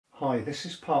Hi, this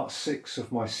is part 6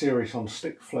 of my series on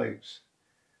stick floats.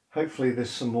 Hopefully there's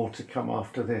some more to come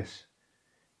after this.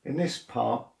 In this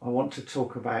part I want to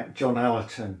talk about John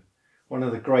Allerton, one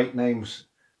of the great names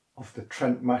of the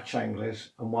Trent match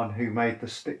anglers and one who made the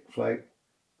stick float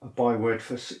a byword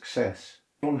for success.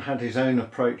 John had his own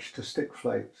approach to stick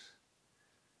floats,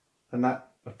 and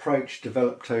that approach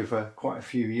developed over quite a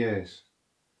few years.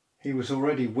 He was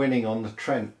already winning on the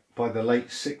Trent by the late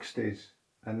 60s,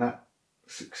 and that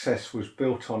success was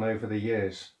built on over the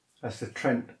years as the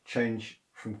Trent changed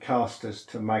from casters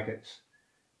to maggots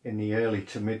in the early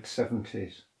to mid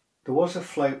 70s. There was a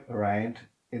float around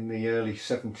in the early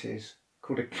 70s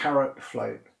called a carrot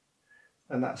float,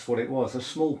 and that's what it was, a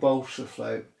small balsa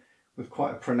float with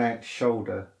quite a pronounced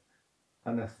shoulder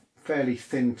and a fairly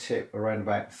thin tip, around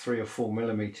about 3 or 4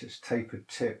 millimeters tapered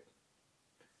tip.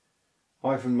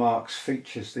 Ivan Marks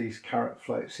features these carrot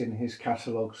floats in his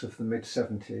catalogues of the mid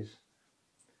 70s,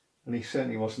 and he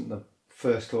certainly wasn't the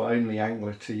first or only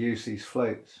angler to use these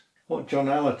floats. What John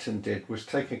Allerton did was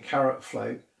take a carrot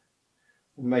float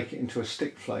and make it into a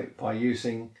stick float by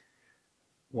using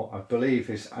what I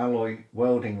believe is alloy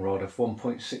welding rod of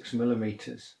 1.6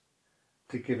 millimeters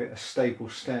to give it a stable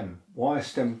stem. Wire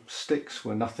stem sticks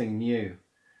were nothing new.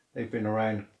 They've been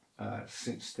around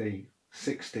since the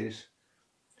 60s.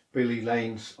 Billy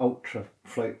Lane's Ultra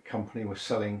Float company was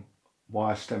selling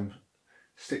wire stem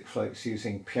stick floats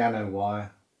using piano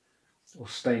wire or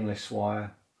stainless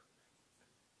wire.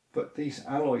 But these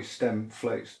alloy stem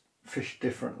floats fish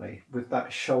differently. With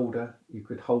that shoulder you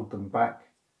could hold them back,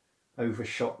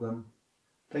 overshot them.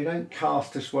 They don't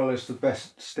cast as well as the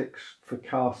best sticks for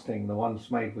casting, the ones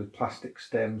made with plastic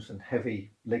stems and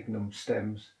heavy lignum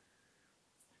stems,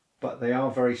 but they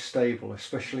are very stable,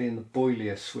 especially in the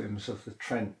boilier swims of the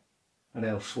Trent and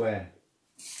elsewhere.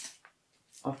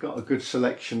 I've got a good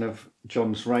selection of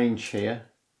John's range here.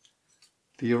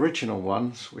 The original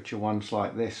ones, which are ones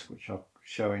like this, which I'm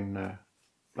showing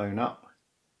blown up.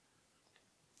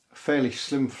 A fairly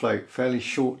slim float, fairly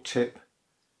short tip,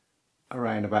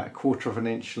 around about 1/4 of an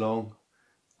inch long,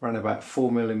 around about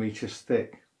 4 millimeters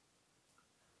thick.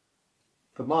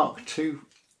 The Mark II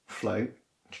float,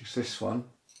 which is this one,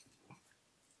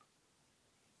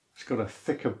 it's got a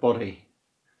thicker body,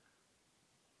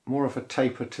 more of a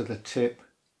taper to the tip,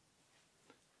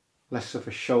 less of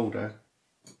a shoulder,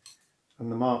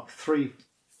 and the Mark III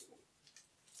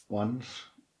ones,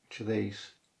 which are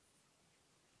these,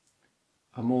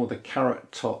 are more the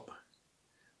carrot top,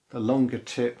 the longer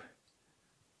tip,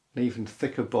 an even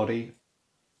thicker body,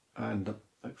 and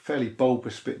a fairly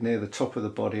bulbous bit near the top of the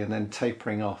body, and then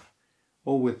tapering off,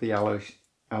 all with the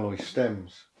alloy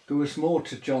stems. There was more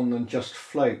to John than just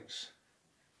floats.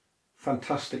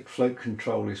 Fantastic float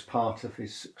control is part of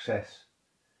his success,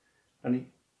 and he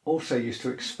also used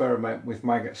to experiment with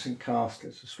maggots and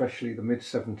casters, especially the mid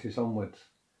 70s onwards.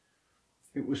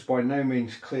 It was by no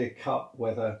means clear cut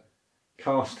whether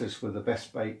casters were the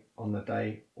best bait on the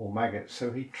day or maggots,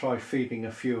 so he tried feeding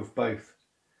a few of both,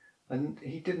 and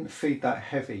he didn't feed that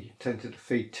heavy. He tended to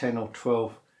feed 10 or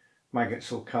 12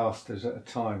 maggots or casters at a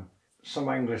time. Some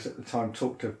anglers at the time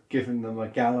talked of giving them a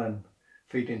gallon,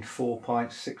 feeding 4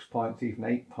 pints, 6 pints, even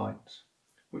 8 pints,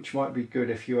 which might be good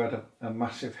if you had a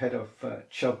massive head of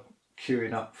chub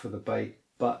queuing up for the bait.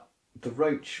 But the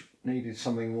roach needed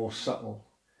something more subtle.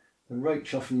 And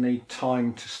roach often need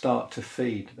time to start to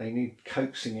feed. They need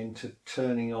coaxing into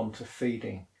turning on to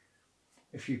feeding.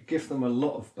 If you give them a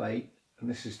lot of bait, and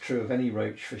this is true of any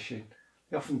roach fishing,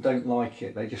 they often don't like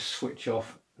it. They just switch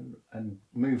off and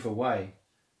move away.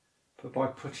 But by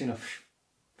putting a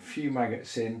few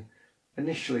maggots in,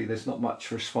 initially there's not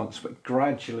much response, but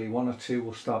gradually 1 or 2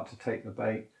 will start to take the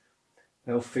bait.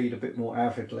 They'll feed a bit more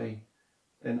avidly,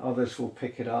 then others will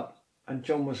pick it up. And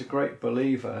John was a great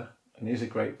believer, and is a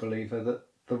great believer, that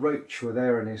the roach were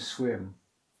there in his swim,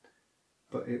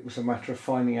 but it was a matter of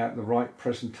finding out the right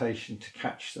presentation to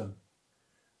catch them,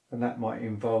 and that might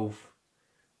involve,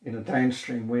 in a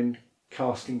downstream wind,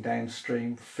 casting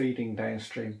downstream, feeding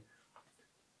downstream,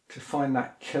 to find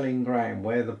that killing ground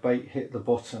where the bait hit the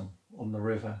bottom on the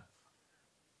river.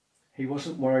 He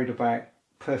wasn't worried about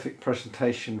perfect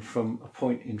presentation from a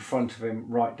point in front of him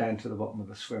right down to the bottom of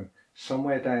the swim.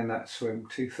 Somewhere down that swim,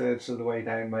 2/3 of the way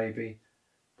down maybe,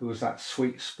 there was that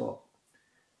sweet spot.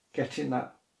 Getting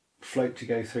that float to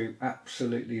go through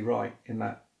absolutely right in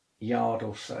that yard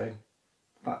or so,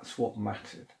 that's what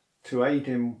mattered. To aid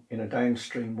him in a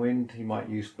downstream wind, he might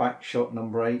use backshot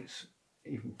number 8s,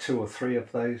 even 2 or 3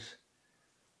 of those.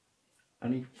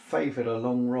 And he favoured a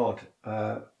long rod.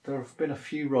 There have been a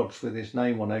few rods with his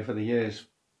name on over the years,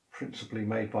 principally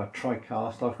made by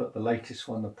Tricast. I've got the latest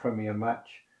one, the Premier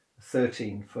Match,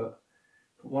 13 foot.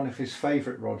 But one of his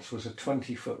favourite rods was a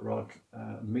 20-foot rod,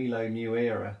 Milo New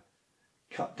Era,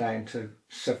 cut down to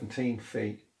 17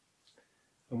 feet.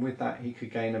 And with that he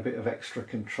could gain a bit of extra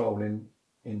control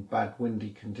in bad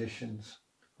windy conditions.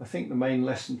 I think the main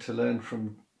lesson to learn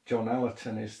from John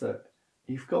Allerton is that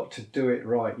you've got to do it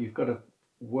right. You've got to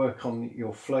work on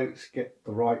your floats, get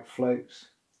the right floats,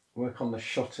 work on the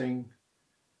shotting,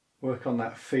 work on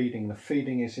that feeding. The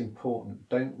feeding is important.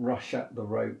 Don't rush at the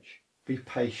roach. Be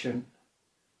patient.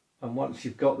 And once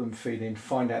you've got them feeding,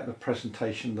 find out the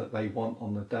presentation that they want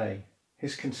on the day.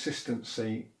 His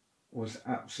consistency was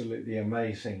absolutely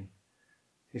amazing.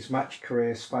 His match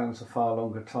career spans a far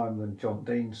longer time than John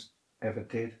Dean's ever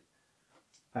did.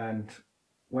 And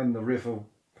when the river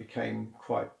became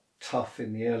quite tough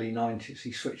in the early 90s,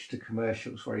 he switched to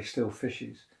commercials where he still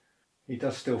fishes. He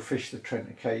does still fish the Trent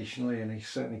occasionally, and he's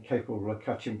certainly capable of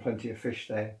catching plenty of fish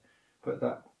there, but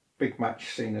that big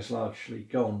match scene has largely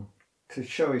gone. To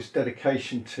show his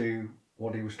dedication to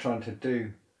what he was trying to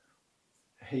do,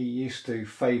 he used to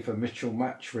favour Mitchell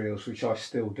match reels, which I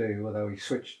still do, although he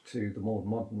switched to the more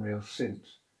modern reels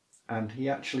since. And he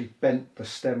actually bent the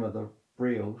stem of the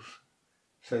reels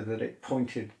so that it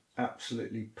pointed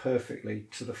absolutely perfectly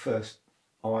to the first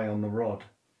eye on the rod.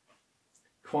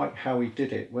 Quite how he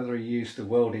did it, whether he used a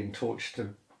welding torch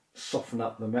to soften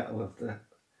up the metal of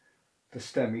the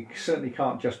stem, you certainly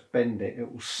can't just bend it, it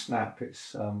will snap.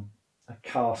 It's a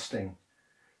casting,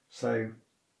 so,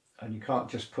 and you can't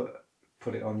just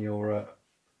put it on your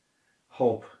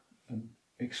hob and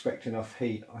expect enough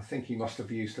heat. I think he must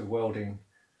have used a welding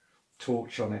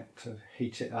torch on it to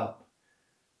heat it up.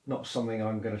 Not something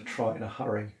I'm going to try in a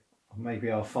hurry. Maybe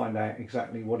I'll find out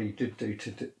exactly what he did do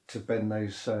to bend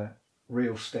those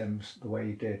reel stems the way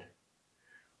he did.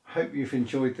 I hope you've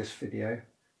enjoyed this video.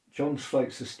 John's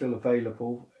floats are still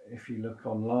available if you look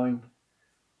online.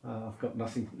 I've got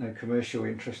no commercial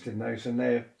interest in those, and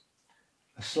they're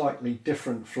a slightly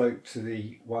different float to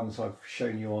the ones I've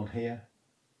shown you on here,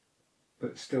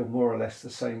 but still more or less the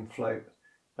same float.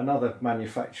 And other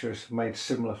manufacturers have made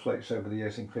similar floats over the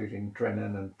years, including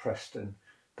Drennan and Preston,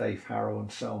 Dave Harrell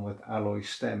and so on, with alloy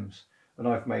stems, and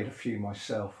I've made a few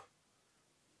myself.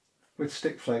 With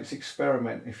stick floats,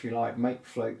 experiment if you like, make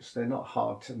floats. They're not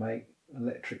hard to make.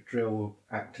 Electric drill will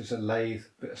act as a lathe,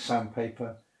 bit of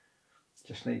sandpaper.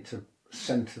 Just need to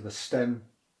centre the stem,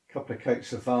 a couple of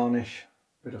coats of varnish,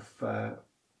 bit of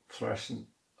fluorescent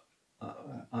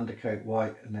undercoat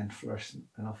white, and then fluorescent,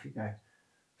 and off you go.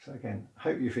 So again,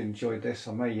 hope you've enjoyed this.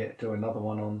 I may yet do another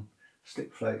one on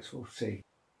stick floats, we'll see.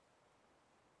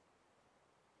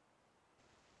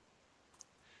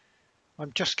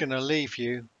 I'm just going to leave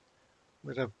you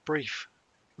with a brief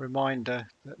reminder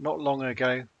that not long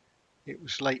ago it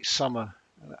was late summer.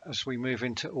 As we move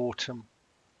into autumn,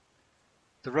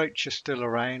 the roach are still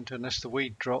around, and as the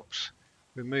weed drops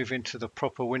we move into the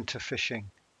proper winter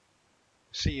fishing.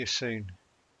 See you soon.